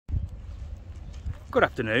Good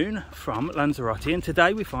afternoon from Lanzarote, and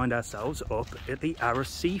today we find ourselves up at the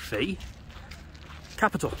Arrecife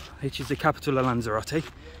capital, which is the capital of Lanzarote,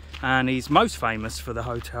 and he's most famous for the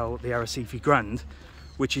hotel, the Arrecife Grand,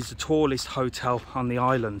 which is the tallest hotel on the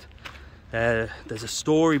island. There's a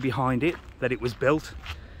story behind it that it was built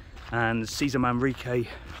and Cesar Manrique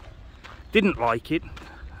didn't like it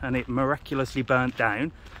and it miraculously burnt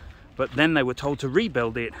down, but then they were told to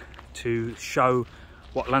rebuild it to show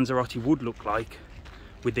what Lanzarote would look like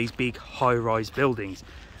with these big high-rise buildings.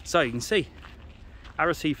 So you can see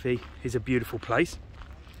Arrecife is a beautiful place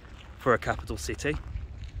for a capital city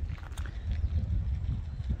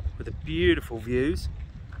with the beautiful views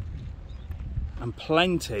and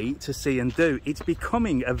plenty to see and do. It's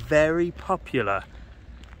becoming a very popular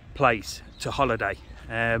place to holiday.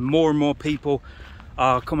 More and more people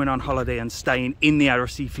are coming on holiday and staying in the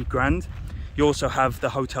Arrecife Grand. You also have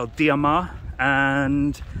the Hotel Diamar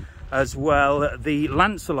and as well the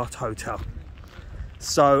Lanzarote Hotel.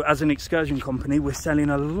 So as an excursion company, we're selling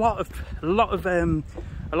a lot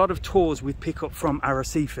of tours with pickup from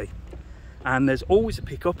Arrecife, and there's always a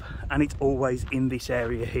pickup, and it's always in this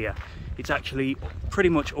area here. It's actually pretty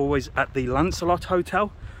much always at the Lanzarote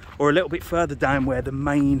Hotel or a little bit further down where the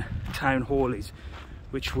main town hall is,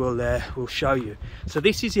 which we'll show you. So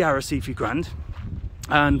this is the Arrecife Grand,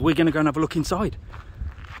 and we're going to go and have a look inside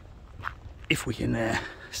if we can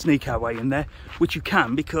sneak our way in there, which you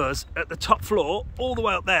can, because at the top floor all the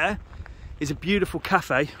way up there is a beautiful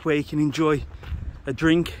cafe where you can enjoy a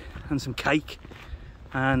drink and some cake,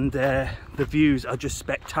 and the views are just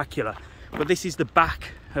spectacular. But this is the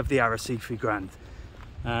back of the Arrecife Grand,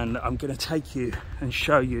 and I'm going to take you and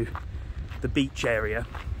show you the beach area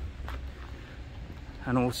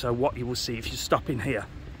and also what you will see if you stop in here.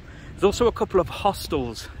 There's also a couple of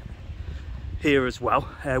hostels here as well,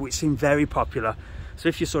 which seem very popular. So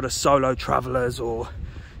if you're sort of solo travelers or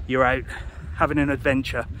you're out having an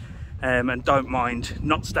adventure and don't mind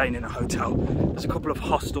not staying in a hotel, there's a couple of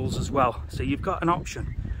hostels as well. So you've got an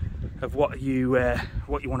option of what you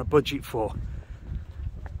want to budget for.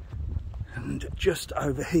 And just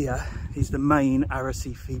over here is the main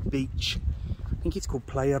Arrecife beach. I think it's called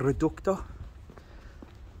Playa Reducto,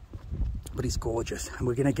 but it's gorgeous, and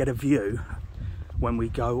we're going to get a view when we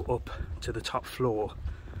go up to the top floor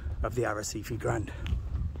of the Arrecife Grand.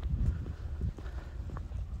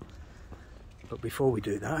 But before we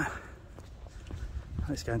do that,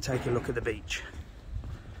 let's go and take a look at the beach.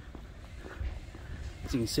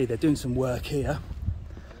 As you can see, they're doing some work here,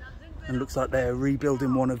 and looks like they're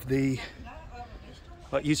rebuilding one of the,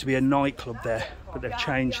 what used to be a nightclub there, but they've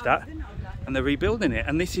changed that and they're rebuilding it.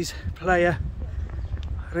 And this is Playa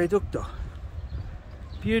Reducto.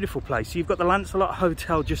 Beautiful place. So you've got the Lanzarote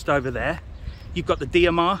Hotel just over there, you've got the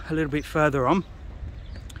Diamar a little bit further on,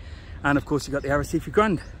 and of course you've got the Arrecife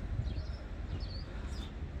Grand.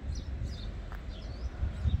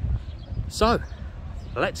 So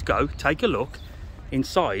let's go take a look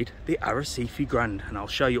inside the Arrecife Grand, and I'll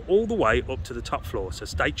show you all the way up to the top floor, so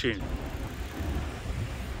stay tuned.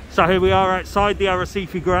 So here we are outside the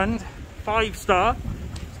Arrecife Grand, 5-star.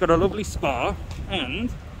 It's got a lovely spa,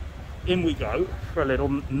 and in we go for a little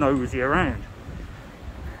nosy around.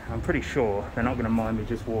 I'm pretty sure they're not going to mind me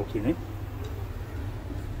just walking in,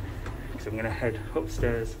 because I'm going to head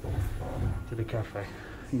upstairs to the cafe.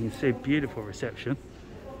 You can see a beautiful reception.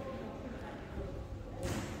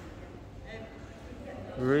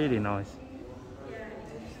 Really nice.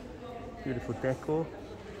 Beautiful decor.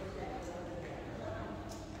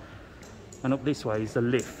 And up this way is the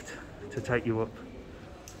lift to take you up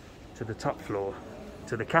to the top floor,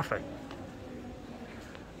 to the cafe.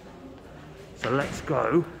 So let's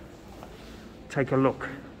go take a look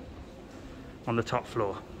on the top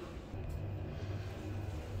floor.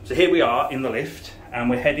 So here we are in the lift, and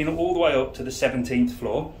we're heading all the way up to the 17th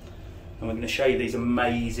floor, and we're going to show you these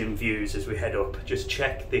amazing views as we head up. Just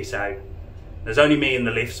check this out. There's only me in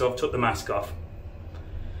the lift, so I've took the mask off,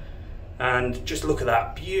 and just look at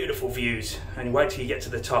that, beautiful views, and wait till you get to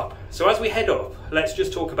the top. So as we head up, let's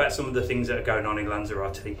just talk about some of the things that are going on in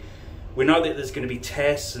Lanzarote. We know that there's going to be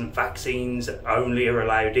tests and vaccines that only are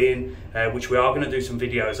allowed in, which we are going to do some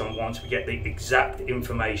videos on once we get the exact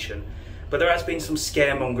information. But there has been some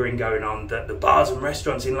scaremongering going on that the bars and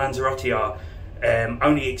restaurants in Lanzarote are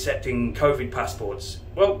only accepting COVID passports.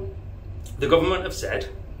 Well, the government have said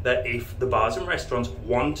that if the bars and restaurants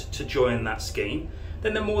want to join that scheme,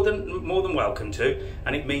 then they're more than welcome to,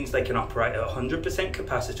 and it means they can operate at 100%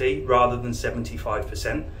 capacity rather than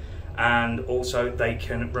 75%. And also they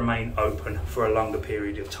can remain open for a longer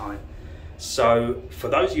period of time. So for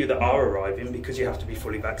those of you that are arriving, because you have to be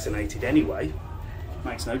fully vaccinated anyway,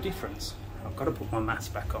 makes no difference. I've got to put my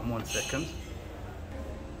mask back on, 1 second.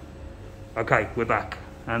 Okay, we're back,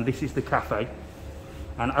 and this is the cafe.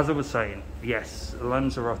 And as I was saying, yes,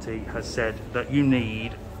 Lanzarote has said that you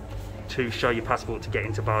need to show your passport to get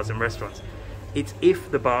into bars and restaurants. It's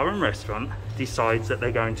if the bar and restaurant decides that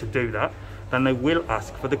they're going to do that, then they will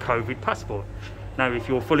ask for the COVID passport. Now, if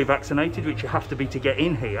you're fully vaccinated, which you have to be to get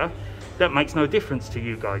in here, that makes no difference to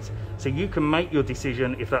you guys. So you can make your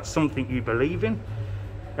decision if that's something you believe in,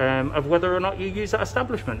 of whether or not you use that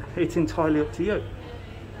establishment. It's entirely up to you.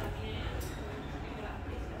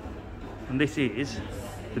 And this is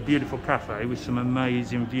the beautiful cafe with some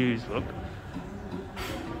amazing views, look.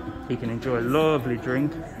 You can enjoy a lovely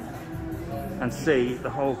drink and see the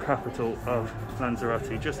whole capital of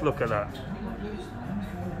Lanzarote. Just look at that.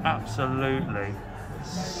 Absolutely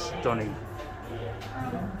stunning.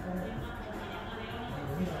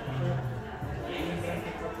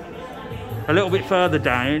 A little bit further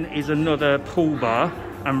down is another pool bar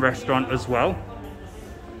and restaurant as well,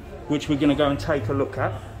 which we're going to go and take a look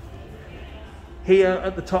at. Here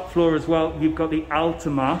at the top floor as well, you've got the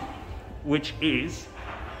Altamar, which is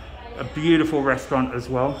a beautiful restaurant as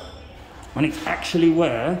well. And it's actually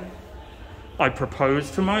where I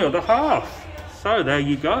proposed to my other half. So there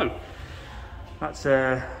you go. That's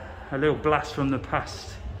a little blast from the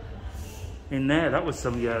past in there. That was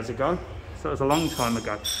some years ago. So it was a long time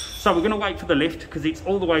ago. So we're going to wait for the lift because it's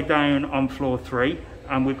all the way down on floor 3.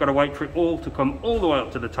 And we've got to wait for it all to come all the way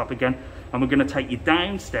up to the top again. And we're going to take you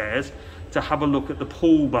downstairs to have a look at the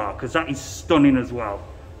pool bar, because that is stunning as well.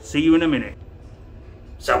 See you in a minute.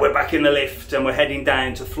 So we're back in the lift and we're heading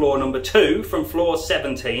down to floor number 2 from floor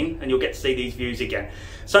 17, and you'll get to see these views again.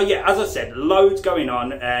 So yeah, as I said, loads going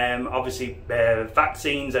on. Obviously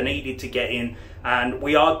vaccines are needed to get in, and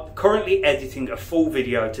we are currently editing a full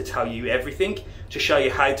video to tell you everything, to show you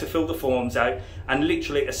how to fill the forms out, and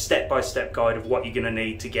literally a step-by-step guide of what you're going to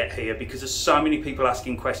need to get here, because there's so many people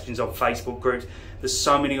asking questions on Facebook groups. There's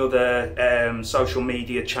so many other social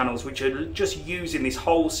media channels which are just using this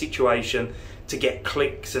whole situation to get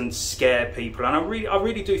clicks and scare people, and I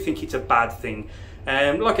really do think it's a bad thing.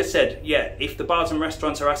 Like I said, yeah, if the bars and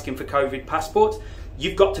restaurants are asking for COVID passports,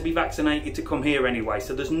 you've got to be vaccinated to come here anyway,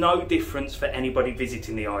 so there's no difference for anybody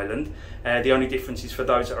visiting the island. The only difference is for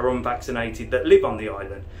those that are unvaccinated that live on the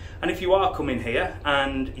island. And if you are coming here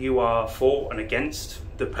and you are for and against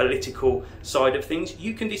the political side of things,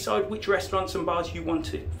 you can decide which restaurants and bars you want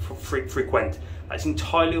to frequent. That's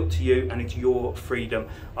entirely up to you, and it's your freedom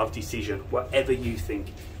of decision, whatever you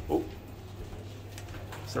think. Oh.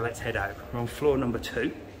 So let's head out. We're on floor number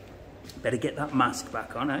 2. Better get that mask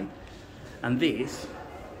back on, eh? And this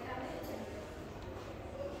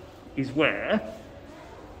is where,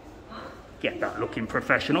 get that looking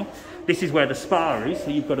professional. This is where the spa is.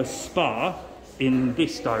 So you've got a spa in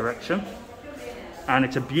this direction. And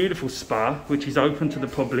it's a beautiful spa, which is open to the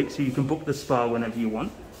public, so you can book the spa whenever you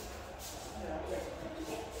want.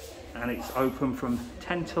 And it's open from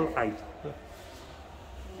 10 till 8.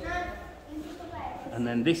 And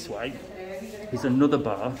then this way is another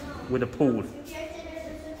bar with a pool.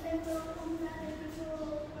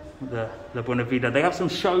 The La Buena Vida. They have some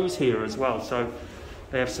shows here as well, so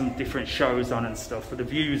they have some different shows on and stuff, but the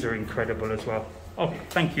views are incredible as well. Oh,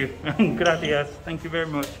 thank you. Gracias. Thank you very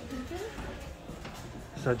much.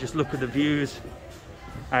 So just look at the views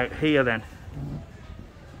out here then.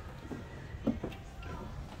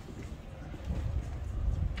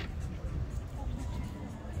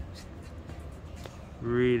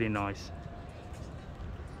 Really nice.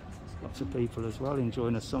 Lots of people as well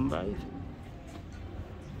enjoying a sunbathe.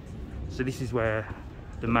 So this is where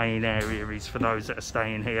the main area is for those that are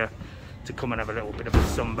staying here to come and have a little bit of a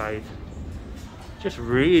sunbathe. Just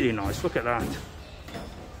really nice, look at that.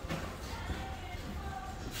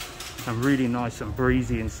 And really nice and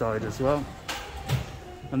breezy inside as well.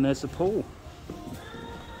 And there's the pool.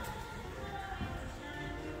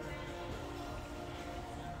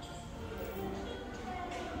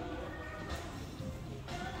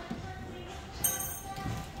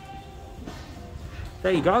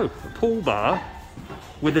 There you go, a pool bar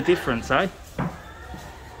with a difference, eh?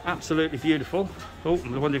 Absolutely beautiful. Oh,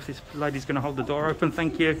 I wonder if this lady's going to hold the door open.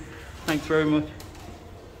 Thank you. Thanks very much.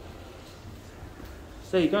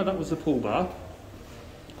 So there you go, that was the pool bar.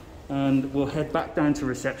 And we'll head back down to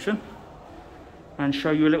reception and show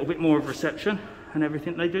you a little bit more of reception and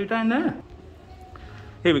everything they do down there.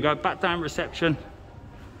 Here we go, back down reception.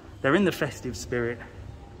 They're in the festive spirit.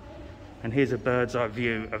 And here's a bird's eye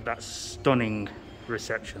view of that stunning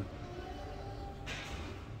reception.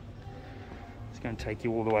 It's going to take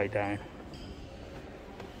you all the way down.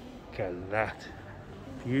 Look at that.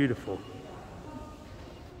 Beautiful.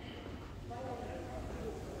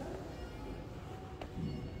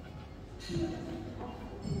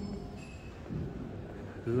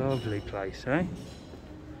 Lovely place, eh?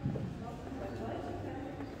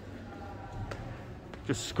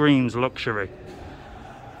 Just screams luxury.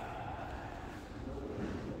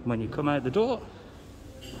 When you come out the door,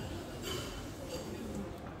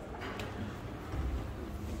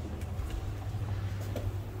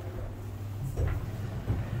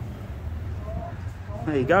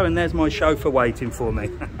 there you go, and there's my chauffeur waiting for me.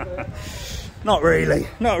 Not really,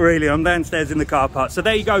 I'm downstairs in the car park. So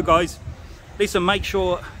there you go, guys. Listen, make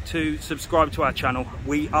sure to subscribe to our channel.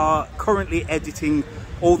 We are currently editing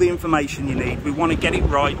all the information you need. We want to get it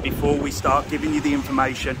right before we start giving you the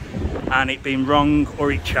information and it being wrong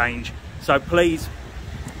or it change. So please,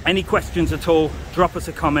 any questions at all, drop us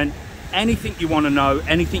a comment. Anything you want to know,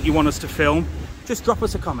 anything you want us to film, just drop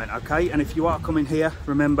us a comment, okay? And if you are coming here,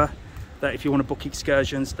 remember that if you want to book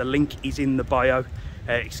excursions, the link is in the bio,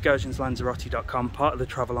 excursionslanzarote.com, part of the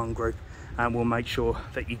TravelON group, and we'll make sure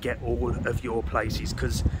that you get all of your places,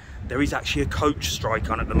 because there is actually a coach strike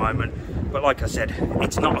on at the moment. But like I said,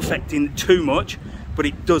 it's not affecting too much, but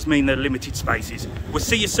it does mean there are limited spaces. We'll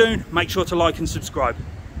see you soon. Make sure to like and subscribe.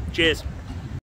 Cheers.